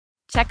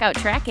Checkout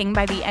Tracking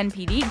by the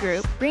NPD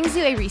Group brings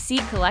you a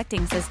receipt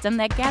collecting system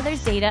that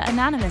gathers data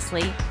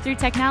anonymously through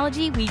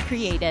technology we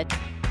created,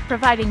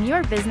 providing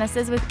your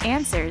businesses with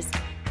answers.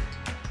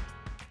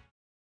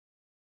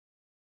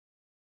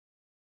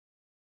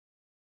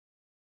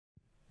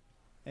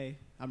 Hey,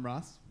 I'm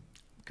Ross.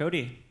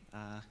 Cody.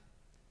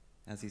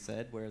 As he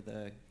said, we're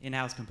the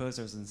in-house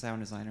composers and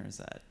sound designers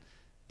at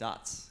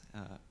Dots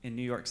in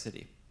New York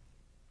City.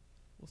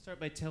 We'll start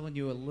by telling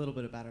you a little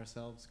bit about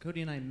ourselves.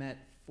 Cody and I met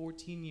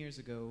 14 years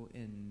ago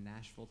in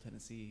Nashville,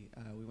 Tennessee.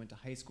 We went to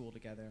high school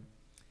together,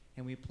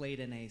 and we played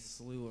in a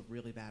slew of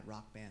really bad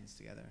rock bands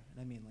together.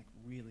 And I mean like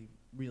really,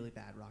 really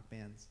bad rock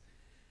bands.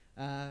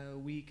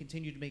 We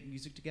continued to make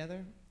music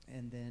together,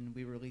 and then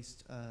we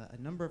released a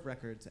number of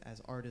records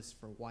as artists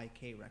for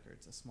YK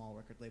Records, a small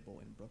record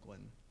label in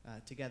Brooklyn,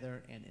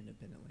 together and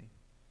independently.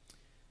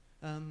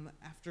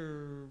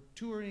 After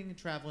touring and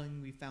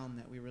traveling, we found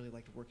that we really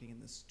liked working in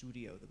the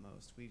studio the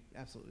most. We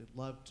absolutely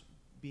loved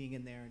being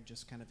in there and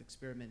just kind of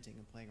experimenting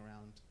and playing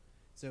around.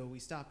 So we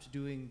stopped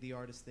doing the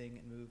artist thing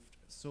and moved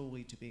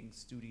solely to being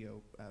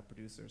studio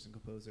producers and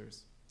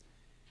composers.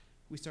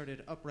 We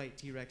started Upright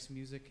T-Rex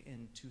Music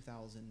in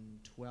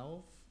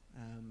 2012,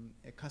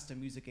 a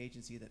custom music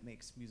agency that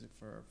makes music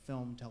for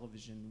film,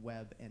 television,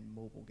 web, and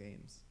mobile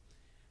games.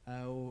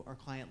 Our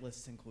client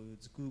list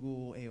includes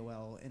Google,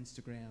 AOL,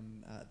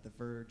 Instagram, The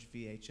Verge,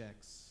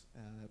 VHX,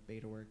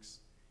 BetaWorks,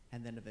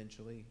 and then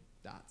eventually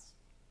Dots.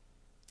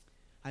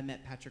 I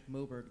met Patrick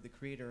Moberg, the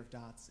creator of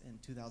Dots, in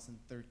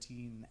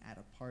 2013 at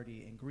a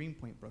party in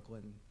Greenpoint,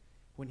 Brooklyn,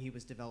 when he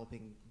was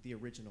developing the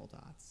original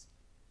Dots.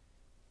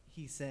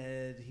 He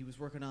said he was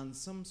working on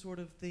some sort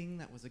of thing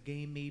that was a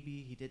game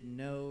maybe, he didn't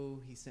know.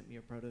 He sent me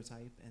a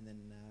prototype, and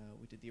then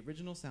we did the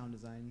original sound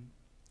design,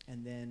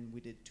 and then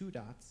we did 2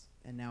 Dots,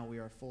 and now we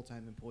are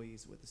full-time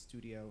employees with a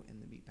studio in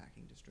the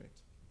meatpacking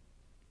district.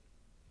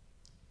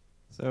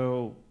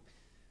 So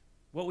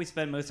what we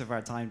spend most of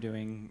our time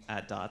doing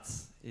at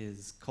Dots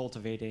is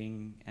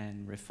cultivating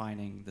and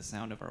refining the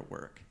sound of our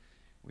work.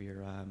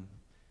 We're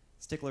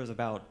sticklers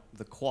about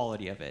the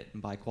quality of it,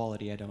 and by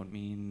quality I don't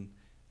mean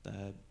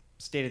the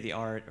state of the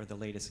art or the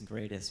latest and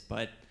greatest,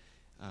 but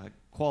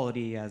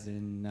quality as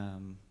in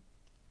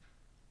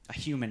a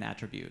human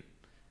attribute,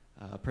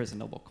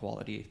 personable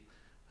quality.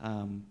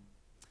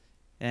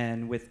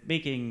 And with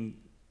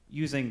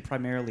using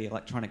primarily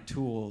electronic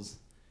tools,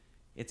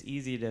 it's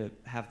easy to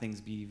have things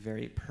be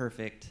very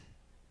perfect,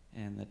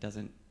 and that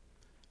doesn't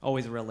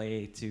always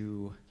relate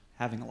to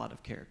having a lot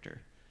of character.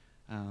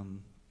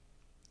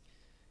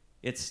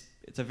 It's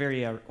a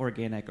very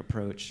organic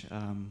approach.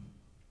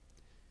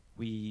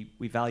 We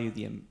value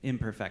the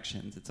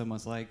imperfections. It's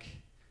almost like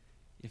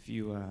if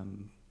you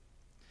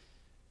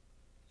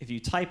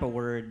type a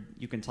word,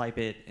 you can type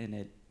it and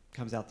it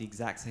comes out the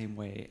exact same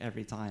way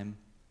every time.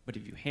 But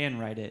if you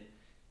handwrite it,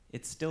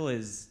 it still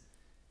is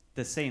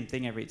the same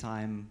thing every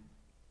time,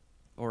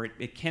 or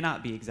it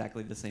cannot be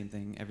exactly the same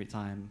thing every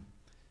time,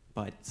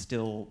 but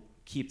still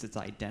keeps its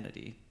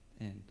identity.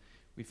 And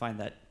we find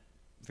that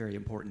very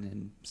important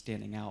in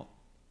standing out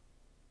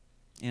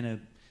in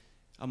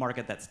a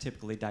market that's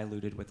typically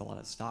diluted with a lot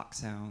of stock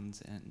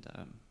sounds and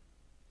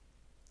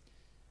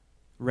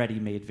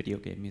ready-made video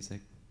game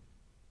music.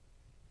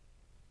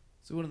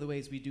 So one of the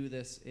ways we do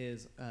this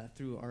is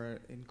through our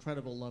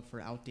incredible love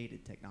for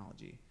outdated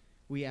technology.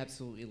 We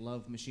absolutely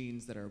love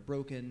machines that are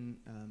broken,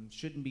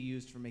 shouldn't be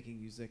used for making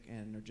music,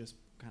 and are just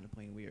kind of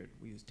plain weird.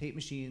 We use tape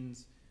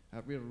machines,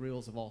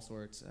 reels of all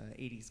sorts,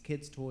 80s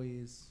kids'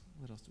 toys.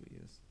 What else do we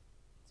use?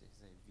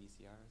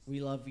 VCRs? We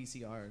love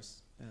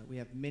VCRs. We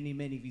have many,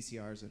 many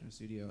VCRs in our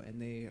studio,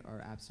 and they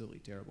are absolutely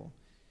terrible.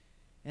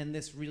 And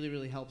this really,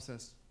 really helps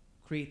us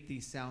create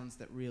these sounds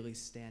that really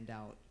stand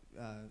out,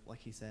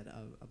 like he said,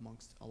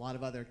 amongst a lot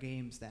of other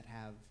games that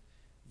have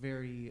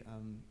very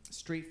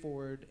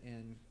straightforward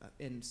and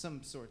in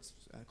some sorts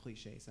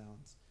cliche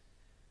sounds.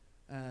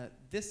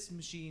 This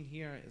machine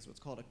here is what's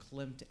called a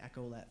Klimt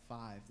Echolet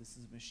 5. This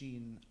is a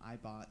machine I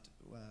bought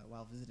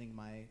while visiting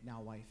my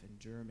now wife in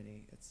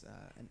Germany. It's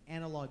an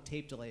analog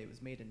tape delay. It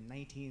was made in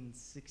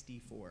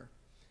 1964.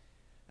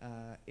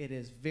 It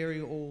is very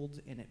old,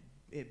 and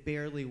it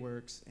barely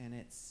works, and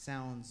it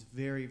sounds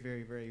very,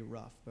 very, very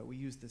rough. But we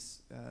use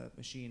this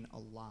machine a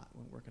lot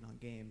when working on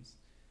games.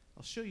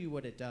 I'll show you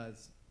what it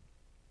does.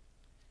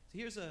 So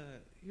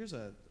here's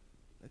a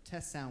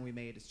test sound we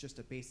made. It's just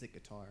a basic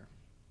guitar.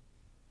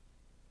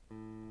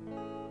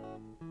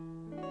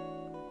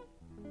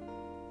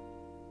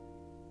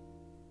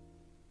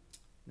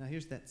 Now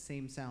here's that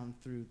same sound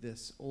through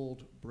this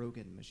old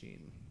broken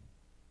machine.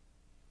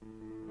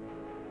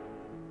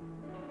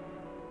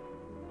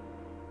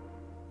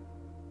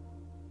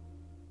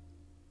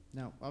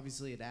 Now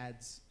obviously it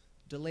adds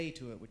delay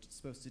to it, which it's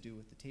supposed to do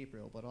with the tape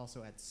reel, but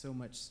also adds so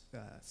much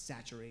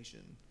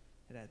saturation.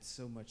 It adds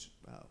so much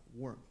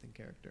warmth and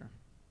character.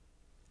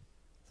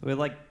 So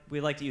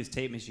we like to use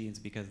tape machines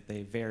because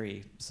they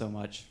vary so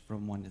much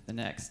from one to the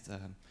next. The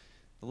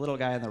little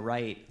guy on the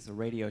right is a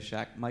Radio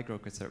Shack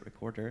microcassette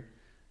recorder,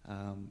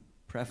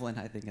 prevalent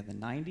I think in the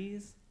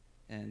 90s,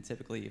 and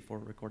typically for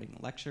recording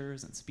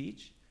lectures and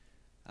speech.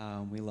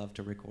 We love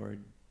to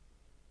record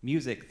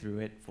music through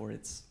it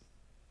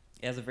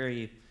it has a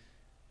very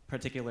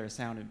particular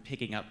sound in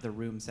picking up the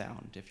room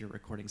sound if you're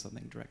recording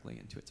something directly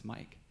into its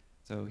mic.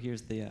 So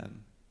here's the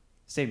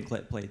same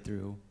clip played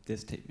through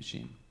this tape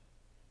machine.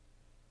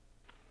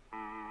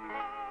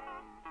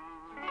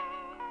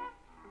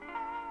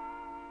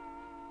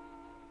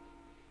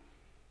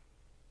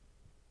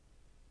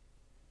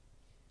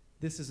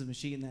 This is a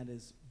machine that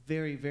is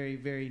very, very,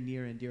 very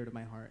near and dear to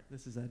my heart.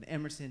 This is an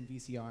Emerson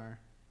VCR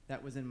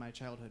that was in my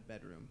childhood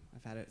bedroom.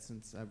 I've had it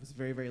since I was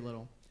very, very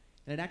little.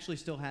 And it actually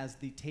still has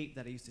the tape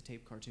that I used to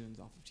tape cartoons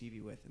off of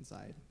TV with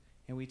inside.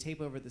 And we tape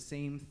over the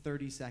same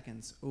 30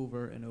 seconds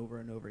over and over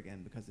and over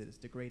again because it is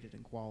degraded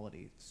in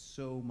quality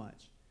so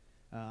much.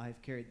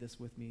 I've carried this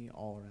with me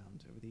all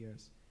around over the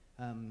years.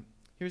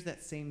 Here's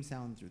that same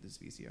sound through this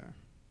VCR.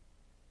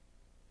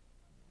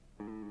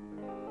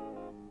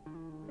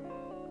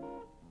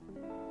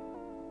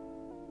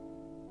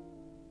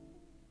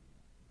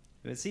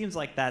 It seems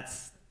like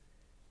that's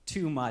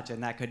too much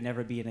and that could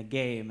never be in a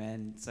game,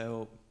 and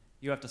so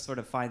you have to sort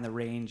of find the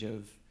range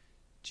of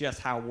just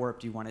how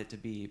warped you want it to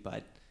be,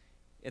 but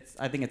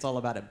I think it's all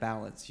about a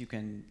balance. You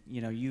can,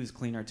 use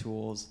cleaner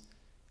tools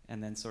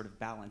and then sort of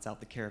balance out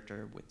the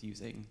character with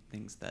using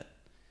things that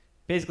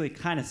basically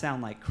kind of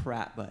sound like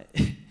crap, but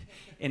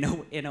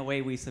in a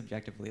way we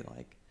subjectively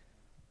like.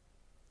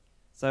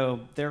 So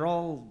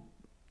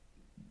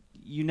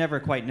you never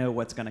quite know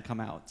what's going to come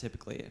out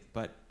typically,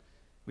 but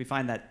we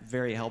find that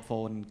very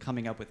helpful in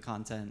coming up with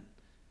content.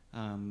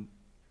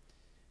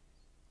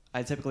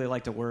 I typically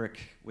like to work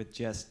with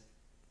just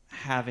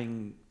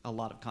having a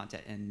lot of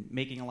content and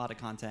making a lot of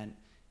content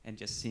and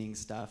just seeing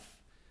stuff,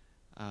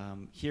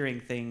 hearing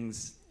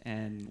things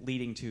and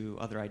leading to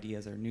other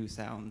ideas or new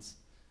sounds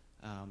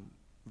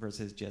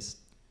versus just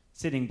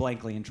sitting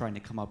blankly and trying to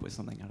come up with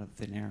something out of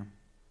thin air.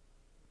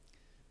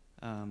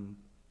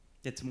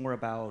 It's more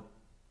about,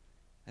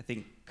 I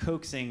think,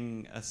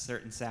 coaxing a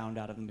certain sound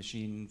out of the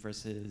machine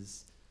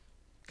versus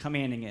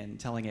commanding it and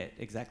telling it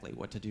exactly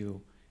what to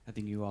do. I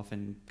think you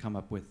often come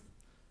up with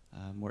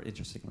more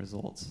interesting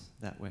results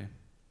that way.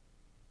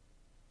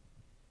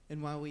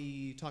 And while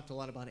we talked a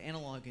lot about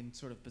analog and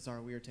sort of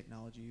bizarre, weird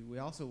technology, we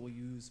also will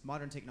use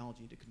modern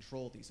technology to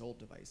control these old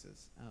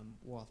devices.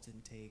 We'll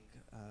often take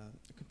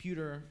a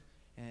computer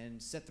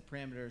and set the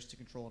parameters to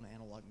control an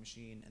analog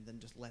machine and then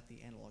just let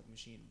the analog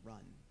machine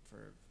run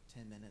for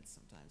 10 minutes,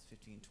 sometimes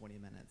 15, 20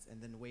 minutes,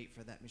 and then wait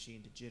for that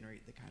machine to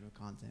generate the kind of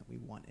content we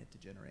want it to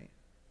generate.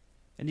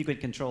 And you could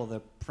control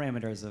the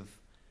parameters of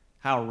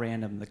how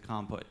random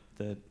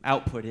the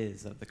output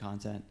is of the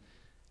content.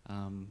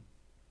 And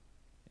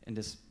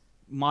just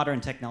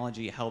modern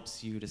technology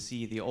helps you to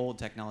see the old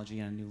technology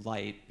in a new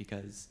light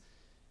because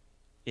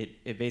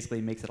it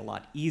basically makes it a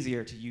lot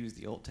easier to use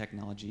the old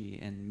technology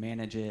and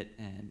manage it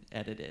and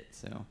edit it.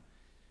 So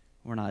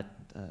we're not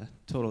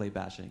totally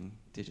bashing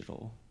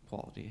digital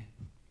quality.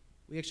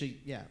 We actually,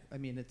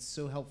 it's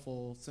so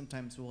helpful.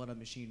 Sometimes we'll let a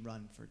machine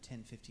run for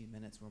 10, 15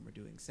 minutes when we're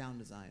doing sound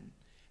design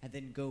and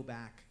then go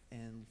back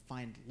and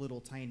find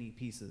little tiny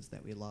pieces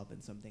that we love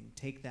in something,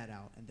 take that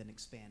out, and then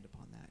expand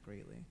upon that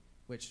greatly.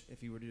 Which,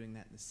 if you were doing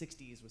that in the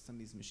 60s with some of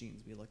these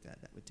machines we looked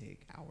at, that would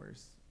take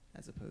hours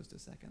as opposed to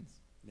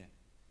seconds. Yeah.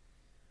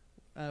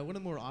 One of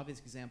the more obvious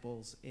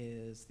examples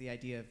is the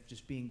idea of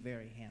just being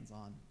very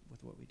hands-on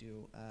with what we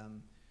do.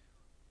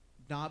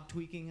 Knob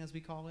tweaking, as we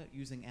call it,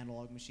 using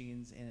analog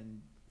machines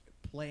and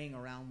playing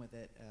around with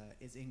it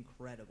is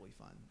incredibly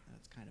fun.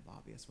 It's kind of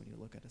obvious when you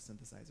look at a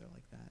synthesizer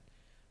like that.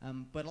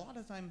 But a lot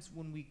of times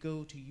when we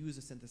go to use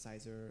a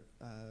synthesizer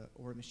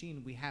or a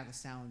machine, we have a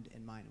sound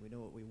in mind. We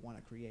know what we want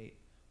to create.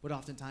 But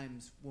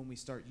oftentimes when we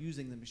start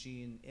using the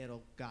machine,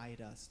 it'll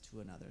guide us to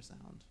another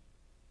sound.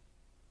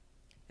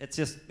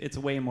 It's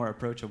way more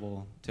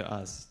approachable to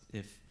us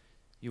if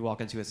you walk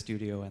into a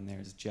studio and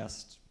there's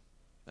just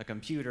a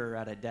computer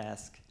at a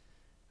desk.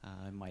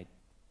 It might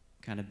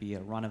kind of be a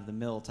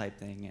run-of-the-mill type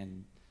thing,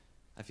 and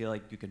I feel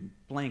like you can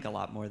blank a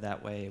lot more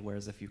that way,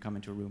 whereas if you come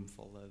into a room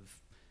full of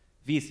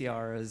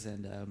VCRs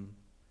and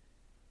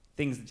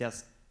things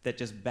that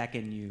just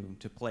beckon you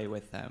to play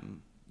with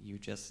them, you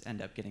just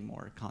end up getting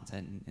more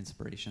content and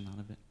inspiration out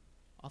of it.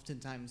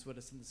 Oftentimes what a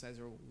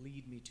synthesizer will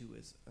lead me to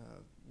is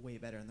way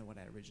better than what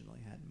I originally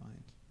had in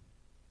mind.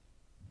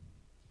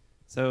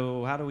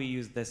 So how do we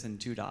use this in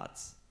Two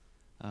Dots?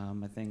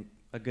 I think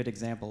a good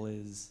example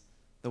is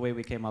the way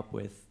we came up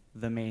with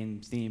the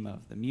main theme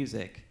of the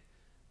music.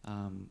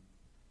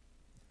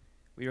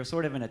 We were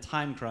sort of in a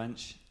time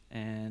crunch,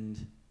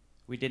 and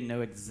we didn't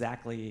know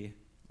exactly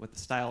what the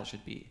style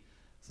should be.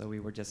 So we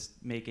were just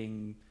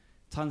making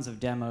tons of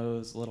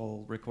demos,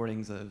 little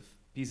recordings of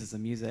pieces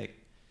of music,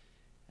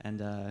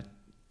 and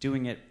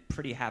doing it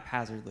pretty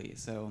haphazardly.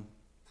 So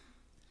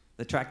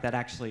the track that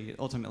actually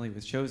ultimately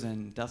was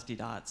chosen, Dusty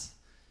Dots,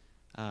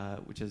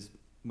 which is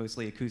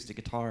mostly acoustic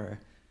guitar,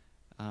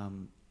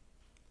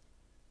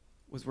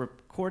 was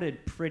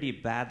recorded pretty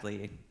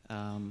badly.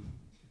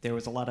 There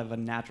was a lot of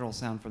unnatural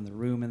sound from the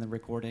room in the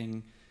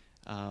recording.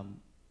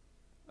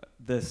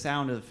 the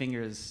sound of the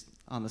fingers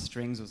on the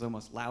strings was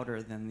almost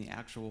louder than the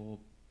actual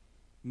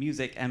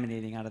music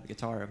emanating out of the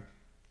guitar.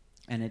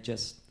 And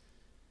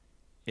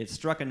it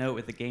struck a note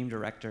with the game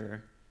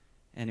director,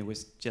 and it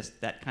was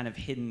just that kind of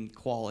hidden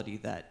quality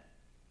that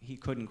he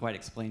couldn't quite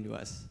explain to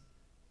us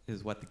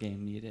is what the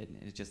game needed.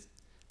 And it just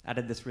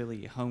added this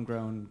really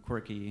homegrown,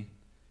 quirky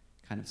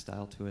kind of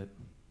style to it.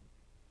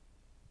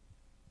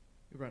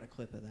 We brought a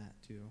clip of that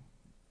too.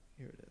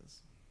 Here it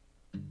is.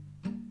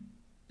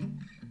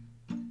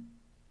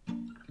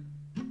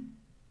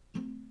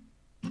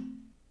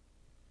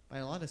 By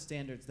a lot of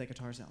standards, that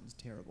guitar sounds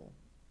terrible.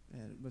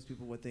 And most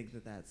people would think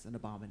that that's an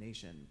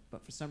abomination.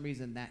 But for some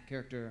reason, that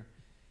character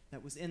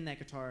that was in that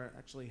guitar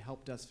actually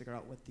helped us figure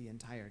out what the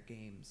entire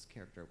game's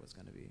character was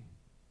going to be.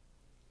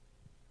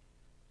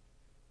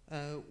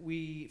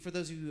 For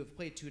those of you who have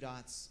played Two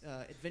Dots,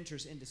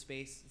 adventures into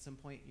space, at some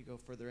point you go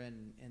further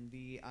in, and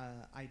the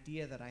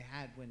idea that I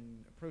had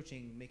when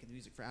approaching making the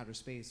music for outer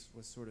space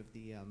was sort of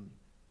the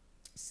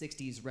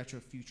 60s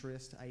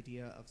retro-futurist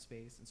idea of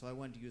space, and so I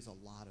wanted to use a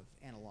lot of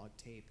analog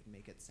tape and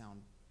make it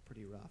sound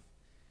pretty rough.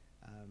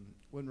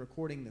 When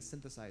recording the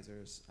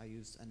synthesizers, I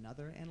used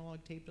another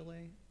analog tape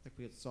delay, like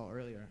we saw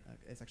earlier.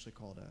 It's actually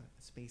called a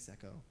space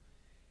echo.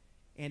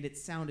 And it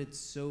sounded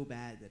so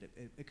bad that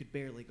it could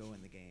barely go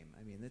in the game.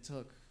 I mean, it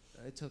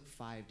took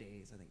 5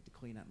 days, I think, to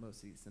clean up most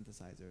of these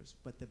synthesizers.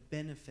 But the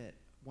benefit,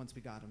 once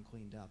we got them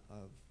cleaned up,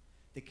 of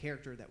the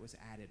character that was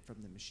added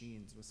from the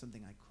machines was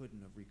something I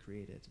couldn't have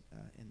recreated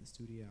in the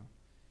studio.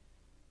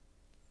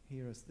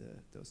 Here is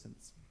those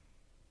synths.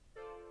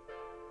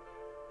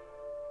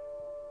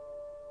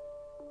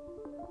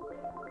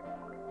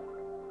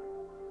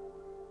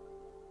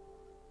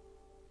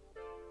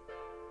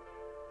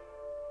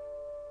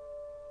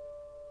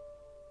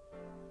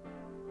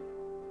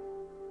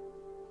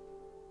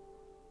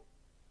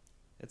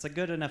 It's a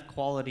good enough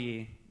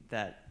quality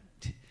that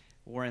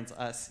warrants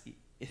us.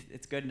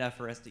 It's good enough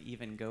for us to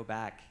even go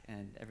back,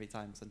 and every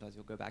time, sometimes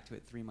you'll go back to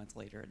it 3 months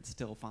later and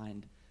still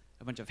find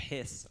a bunch of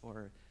hiss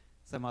or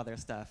some other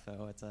stuff.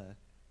 So it's a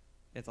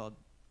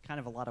kind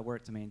of a lot of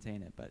work to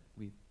maintain it, but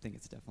we think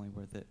it's definitely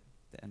worth it,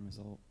 the end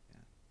result.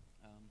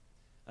 Yeah.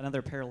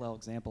 Another parallel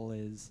example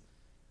is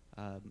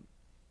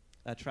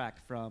a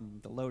track from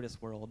the Lotus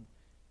world.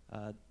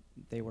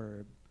 They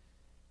were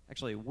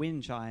actually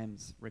wind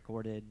chimes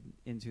recorded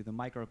into the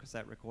micro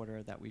cassette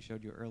recorder that we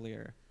showed you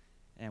earlier.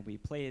 And we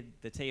played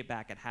the tape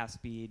back at half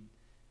speed,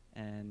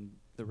 and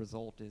the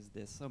result is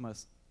this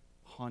almost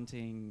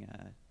haunting,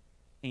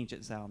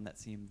 ancient sound that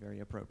seemed very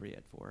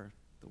appropriate for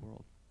the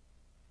world.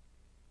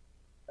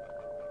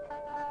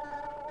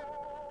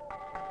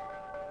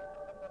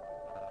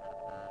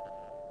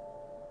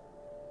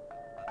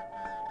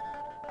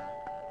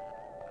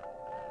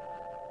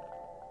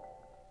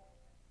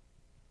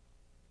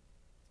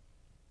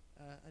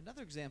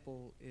 Another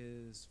example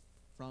is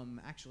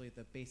from actually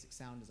the basic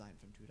sound design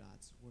from Two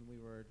Dots. When we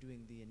were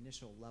doing the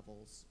initial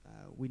levels,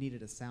 we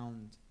needed a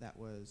sound that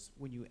was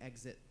when you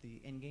exit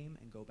the endgame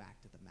and go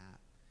back to the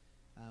map.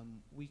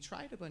 We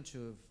tried a bunch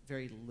of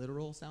very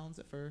literal sounds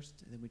at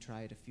first, and then we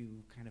tried a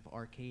few kind of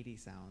arcadey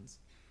sounds,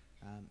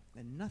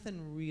 and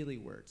nothing really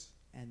worked.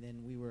 And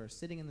then we were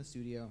sitting in the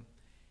studio,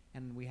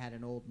 and we had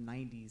an old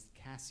 90s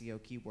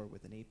Casio keyboard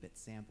with an 8-bit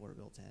sampler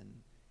built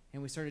in.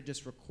 And we started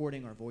just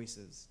recording our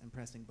voices and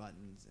pressing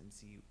buttons and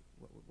see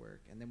what would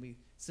work. And then we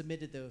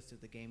submitted those to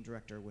the game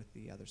director with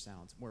the other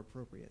sounds, more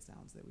appropriate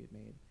sounds that we had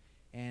made.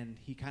 And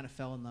he kind of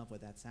fell in love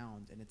with that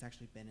sound, and it's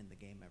actually been in the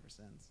game ever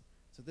since.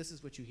 So this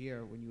is what you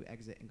hear when you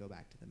exit and go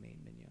back to the main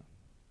menu.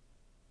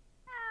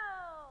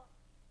 Oh.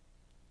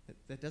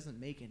 That doesn't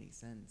make any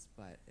sense,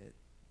 but it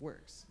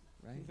works,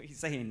 right? He's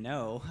saying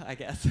no, I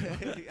guess.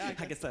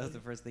 I guess that was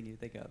the first thing you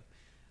think of.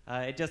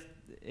 It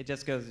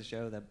just goes to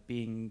show that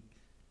being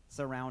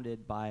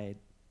surrounded by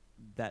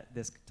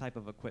this type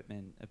of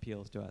equipment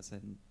appeals to us,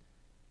 and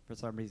for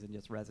some reason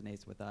just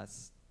resonates with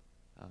us,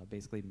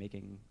 basically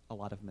making a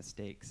lot of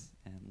mistakes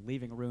and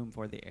leaving room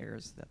for the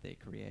errors that they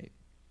create.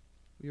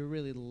 We were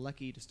really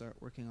lucky to start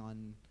working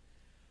on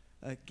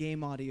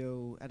game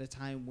audio at a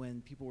time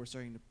when people were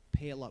starting to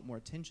pay a lot more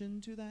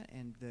attention to that,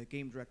 and the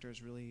game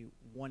directors really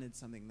wanted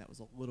something that was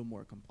a little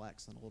more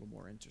complex and a little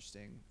more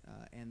interesting,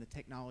 and the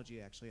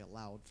technology actually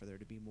allowed for there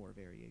to be more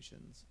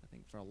variations. I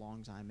think for a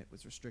long time it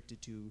was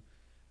restricted to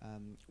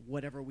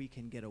whatever we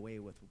can get away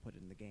with, we'll put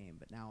it in the game,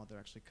 but now they're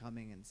actually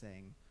coming and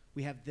saying,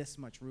 we have this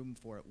much room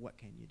for it, what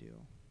can you do?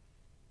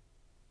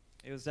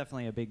 It was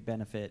definitely a big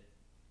benefit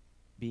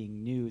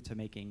being new to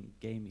making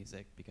game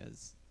music,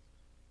 because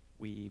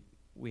we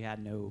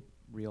had no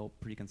real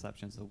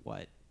preconceptions of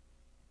what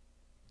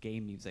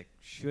game music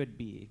should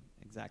be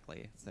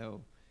exactly.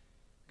 So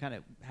kind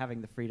of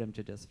having the freedom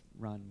to just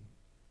run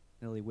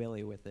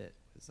nilly-willy with it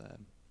was,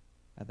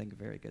 I think, a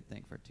very good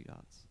thing for Two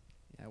Dots.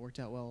 Yeah, it worked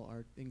out well,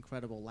 our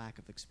incredible lack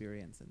of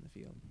experience in the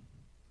field.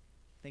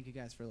 Thank you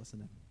guys for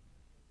listening.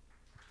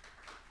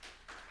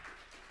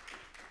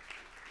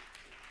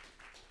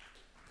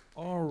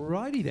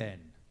 Alrighty then.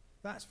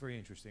 That's very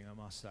interesting, I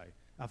must say.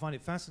 I find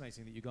it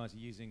fascinating that you guys are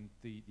using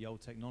the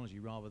old technology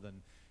rather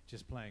than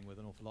just playing with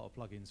an awful lot of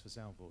plugins for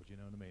soundboard. You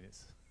know what I mean?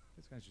 It's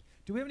kind of.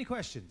 Do we have any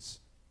questions?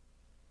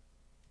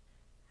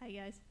 Hi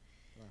guys.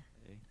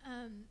 Hey.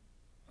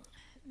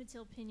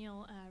 Mathilde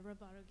Pignol,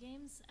 Roboto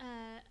Games.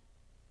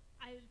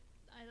 I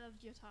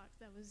loved your talk.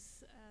 That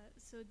was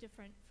so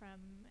different from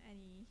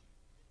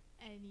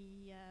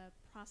any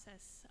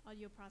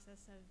audio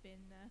process I've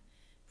been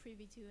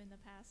privy to in the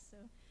past. So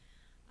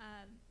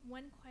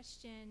one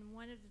question,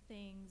 one of the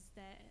things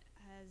that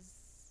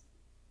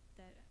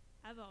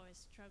I've always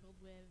struggled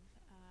with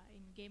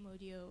in game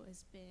audio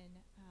has been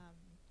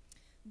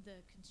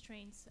the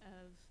constraints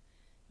of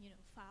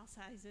file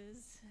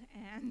sizes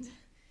and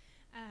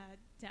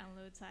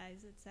download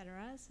size,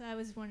 etc. So I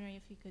was wondering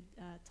if you could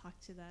talk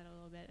to that a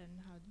little bit and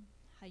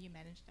how you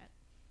manage that.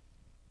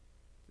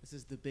 This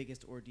is the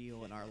biggest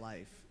ordeal in our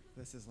life.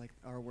 This is like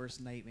our worst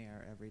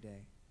nightmare every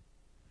day.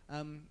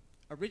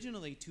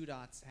 Originally, Two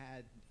Dots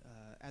had,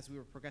 as we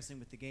were progressing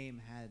with the game,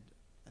 had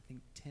I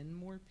think 8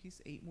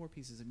 more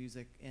pieces of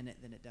music in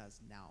it than it does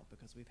now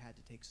because we've had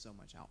to take so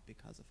much out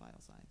because of file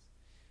size.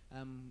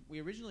 We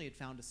originally had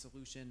found a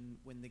solution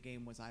when the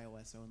game was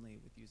iOS only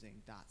with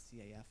using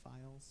 .caf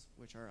files,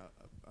 which are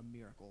a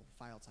miracle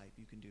file type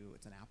you can do.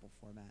 It's an Apple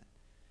format.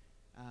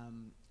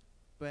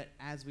 But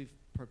as we've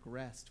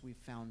progressed, we've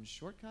found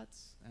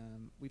shortcuts.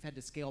 We've had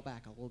to scale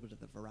back a little bit of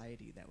the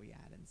variety that we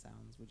add in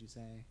sounds, would you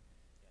say?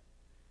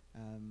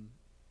 Yeah.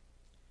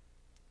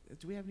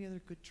 Do we have any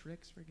other good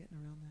tricks for getting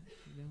around that?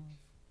 You know?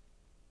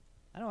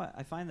 I don't know.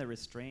 I find the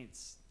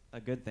restraints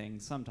a good thing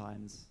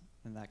sometimes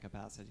in that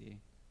capacity.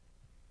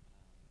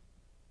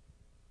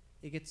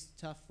 It gets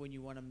tough when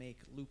you want to make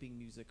looping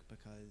music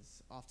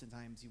because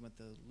oftentimes you want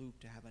the loop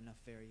to have enough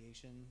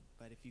variation,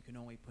 but if you can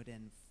only put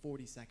in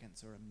 40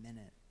 seconds or a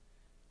minute,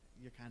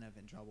 you're kind of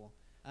in trouble.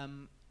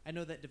 I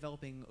know that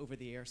developing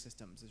over-the-air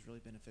systems is really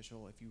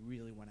beneficial if you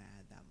really want to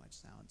add that much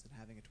sounds, and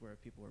having it to where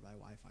if people are by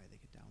Wi-Fi, they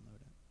could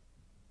download it.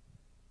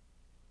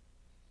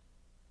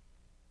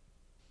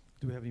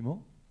 Do we have any more?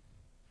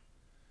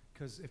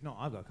 Because if not,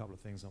 I've got a couple of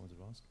things I wanted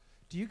to ask.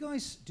 Do you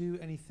guys do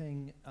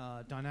anything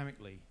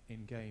dynamically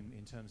in-game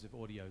in terms of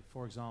audio?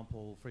 For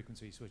example,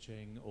 frequency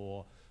switching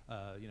or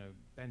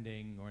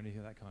bending or anything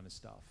of that kind of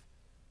stuff?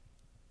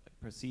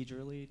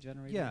 Procedurally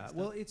generated? Yeah, stuff?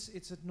 well,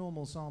 it's a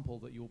normal sample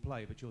that you'll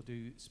play, but you'll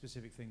do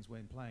specific things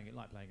when playing it,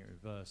 like playing it in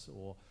reverse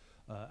or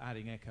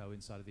adding echo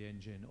inside of the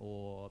engine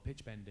or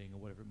pitch bending or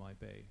whatever it might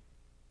be.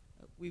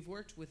 We've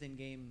worked within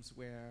games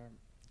where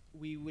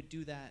we would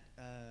do that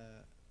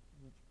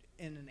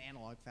in an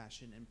analog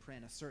fashion and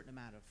print a certain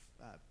amount of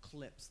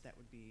clips that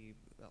would be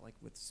like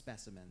with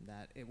specimen,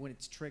 that when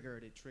it's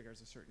triggered, it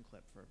triggers a certain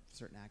clip for a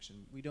certain action.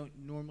 We don't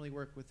normally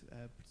work with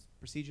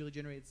procedurally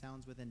generated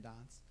sounds within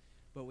DOTS,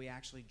 but we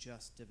actually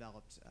just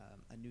developed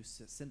a new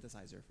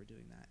synthesizer for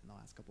doing that in the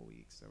last couple of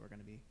weeks. So we're going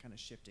to be kind of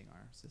shifting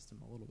our system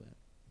a little bit.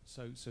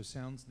 So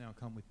sounds now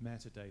come with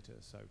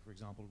metadata. So for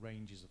example,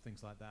 ranges or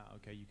things like that.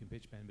 Okay, you can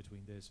pitch bend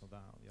between this or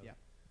that or the other.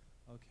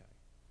 Yeah. Okay,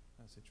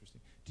 that's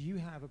interesting. Do you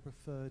have a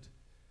preferred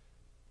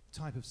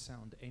type of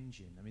sound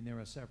engine? I mean, there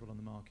are several on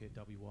the market,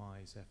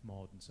 WIs,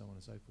 Fmod, and so on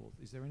and so forth.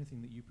 Is there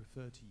anything that you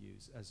prefer to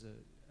use as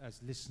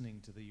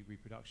listening to the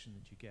reproduction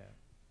that you get?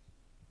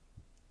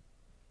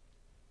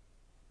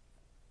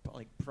 But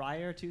like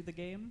prior to the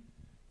game?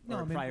 No,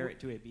 or I mean, prior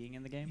to it being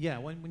in the game? Yeah,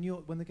 when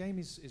the game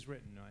is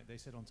written, right, they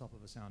sit on top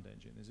of a sound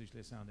engine. There's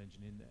usually a sound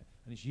engine in there,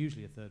 and it's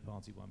usually a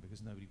third-party one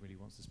because nobody really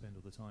wants to spend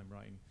all the time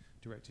writing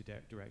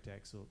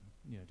DirectX or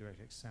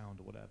DirectX sound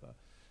or whatever.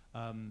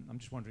 I'm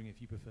just wondering if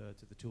you prefer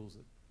to the tools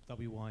that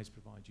WIs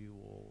provide you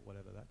or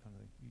whatever, that kind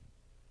of thing.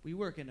 We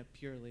work in a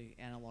purely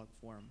analog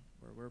form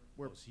where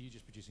we're so you're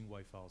just producing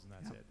WAV files and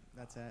that's it.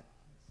 That's it.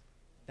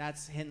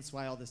 That's hence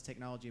why all this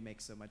technology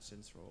makes so much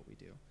sense for what we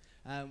do.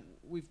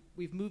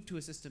 We've moved to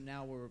a system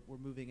now where we're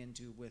moving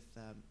into with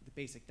the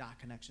basic dot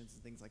connections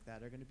and things like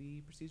that are going to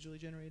be procedurally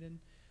generated,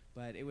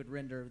 but it would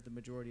render the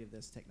majority of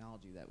this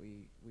technology that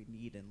we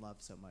need and love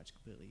so much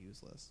completely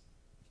useless.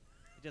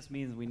 It just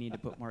means we need to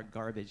put more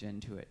garbage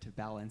into it to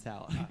balance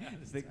out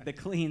the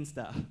clean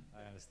stuff.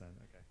 I understand,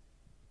 okay.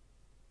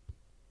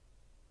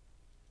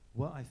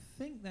 Well, I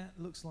think that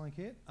looks like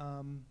it.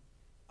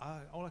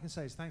 All I can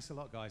say is thanks a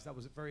lot, guys. That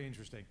was very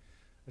interesting.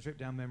 A trip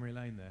down memory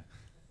lane there.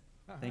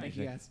 Thank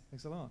you, guys.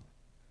 Thanks a lot.